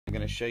I'm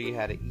going to show you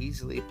how to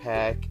easily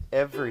pack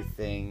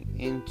everything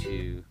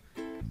into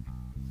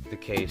the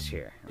case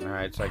here.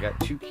 Alright, so I got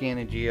two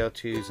Canon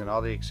GL2s and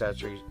all the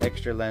accessories,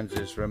 extra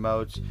lenses,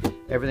 remotes.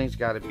 Everything's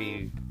got to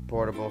be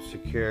portable,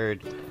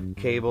 secured,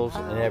 cables,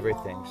 and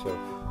everything. So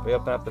we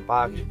open up the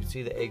box, you can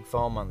see the egg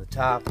foam on the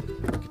top. You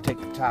can take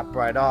the top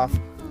right off,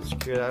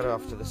 secure that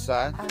off to the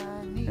side.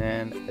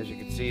 And as you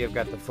can see, I've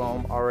got the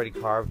foam already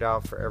carved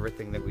out for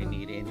everything that we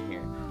need in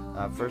here.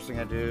 First thing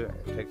I do,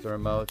 I take the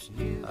remotes.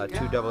 Two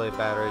AA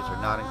batteries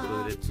are not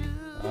included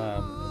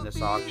in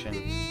this auction,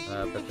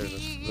 but there's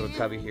a little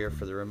cubby here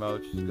for the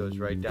remotes. It goes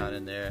right down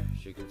in there,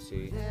 as you can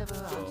see. So easy for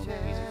those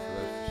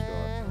to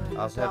store. I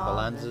also have the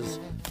lenses,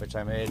 which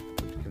I made,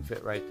 can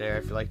fit right there.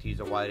 If you like to use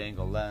a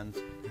wide-angle lens,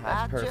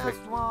 that's perfect.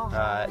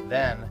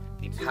 Then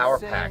the power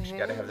packs, you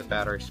got to have the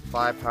battery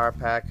supply power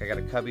pack. I got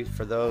a cubby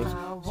for those,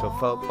 so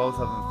both of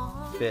them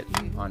fit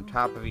on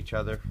top of each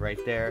other right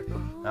there.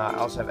 I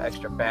also have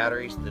extra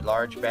batteries, the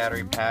large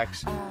battery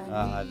packs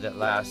that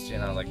last,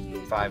 like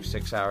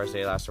 5-6 hours.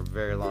 They last a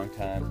very long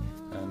time,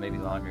 maybe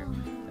longer.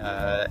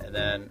 And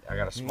then I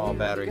got a small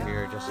battery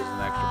here just as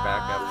an extra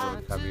backup,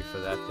 little cubby for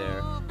that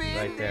there,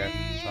 right there.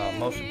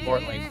 Most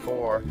importantly,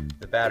 for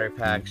the battery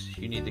packs,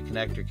 you need the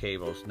connector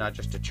cables, not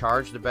just to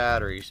charge the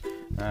batteries,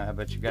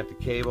 but you've got the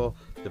cable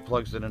that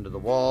plugs it into the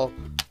wall,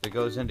 that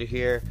goes into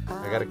here.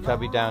 I got a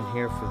cubby down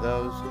here for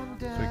those,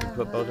 so we can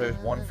put both. There's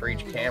one for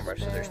each camera,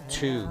 so there's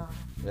two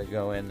that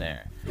go in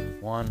there.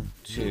 1,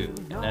 2,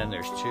 and then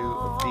there's 2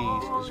 of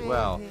these as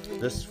well.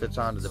 This fits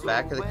onto the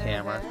back of the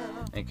camera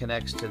and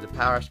connects to the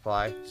power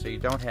supply, so you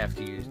don't have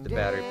to use the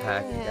battery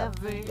pack. You got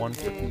one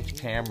for each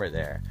camera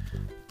there.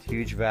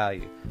 Huge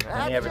value.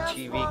 And you have a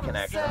TV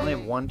connection. I only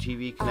have one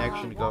TV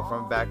connection to go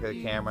from the back of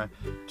the camera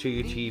to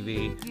your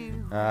TV.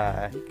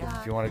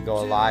 If you want to go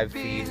a live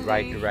feed,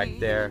 right direct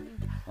there.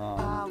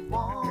 I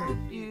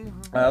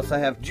also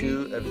have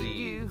 2 of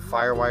the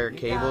FireWire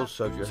cables,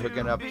 so if you're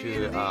hooking up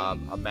to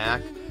a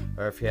Mac,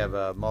 or if you have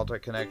a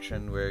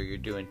multi-connection where you're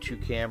doing 2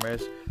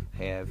 cameras,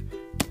 have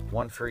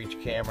one for each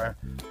camera.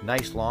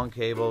 Nice long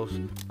cables,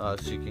 so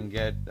you can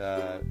get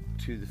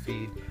to the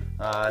feed.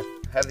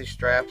 Have these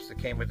straps that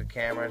came with the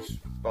cameras,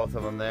 both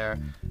of them there.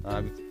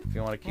 If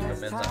you want to keep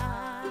them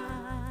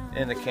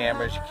in the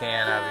cameras, you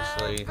can.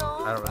 Obviously,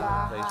 I don't really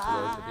have a place for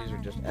those, but these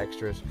are just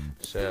extras,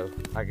 so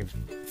I can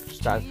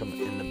stock them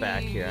in the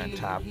back here on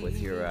top with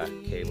your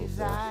cables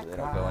there, so they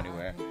don't go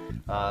anywhere.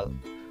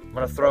 I'm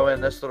going to throw in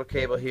this little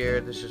cable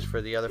here. This is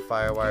for the other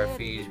FireWire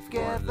feed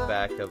going to the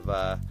back of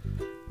the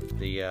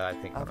I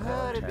think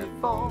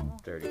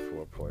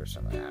 1034 port or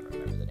something. I don't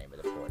remember the name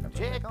of the port number.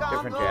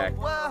 Different jack.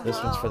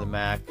 This one's for the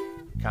Mac,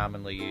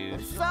 commonly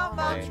used, or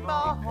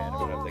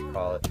whatever they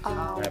call it. But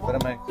I'm going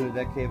to include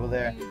that cable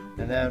there.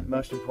 And then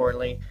most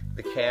importantly,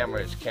 the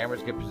cameras.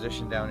 Cameras get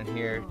positioned down in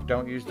here.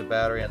 Don't use the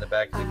battery on the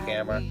back of the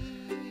camera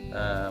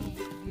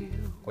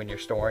when you're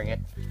storing it.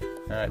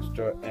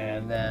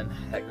 And then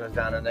that goes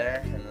down in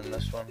there, and then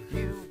this one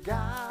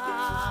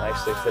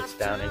nicely fits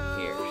down in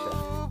here.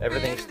 So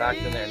everything's stocked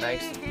in there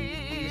nice and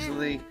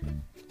easily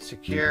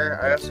secure.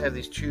 I also have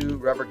these 2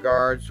 rubber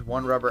guards,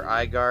 1 rubber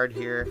eye guard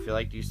here. If you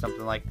like to use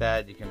something like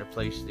that, you can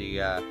replace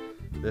the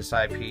this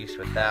eyepiece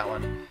with that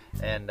one.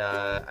 And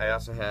I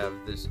also have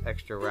this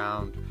extra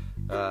round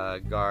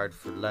guard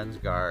for lens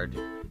guard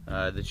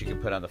that you can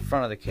put on the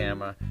front of the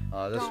camera.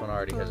 This one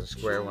already has a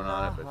square one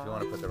on it, but if you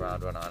want to put the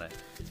round one on it,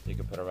 you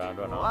can put a round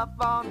one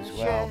on as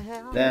well.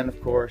 Then,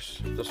 of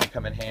course, this will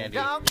come in handy.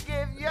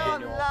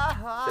 Manual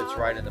fits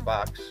right in the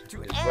box as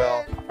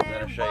well. I'm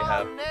going to show you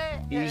how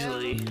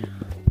easily,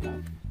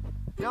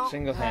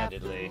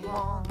 single-handedly,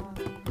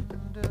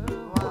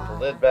 put the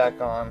lid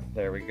back on.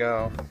 There we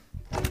go.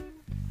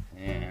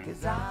 And make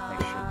sure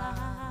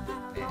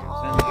the nail's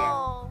in there.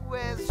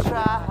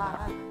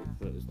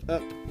 Closed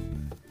up.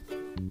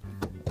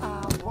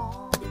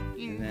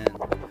 And then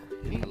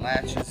the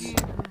latches,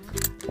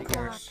 of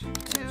course,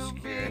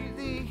 secured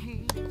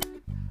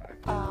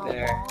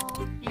there,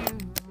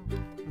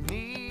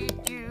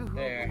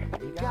 there,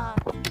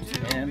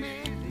 and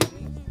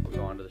we'll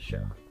go on to the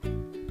show.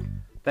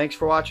 Thanks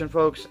for watching,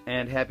 folks,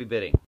 and happy bidding.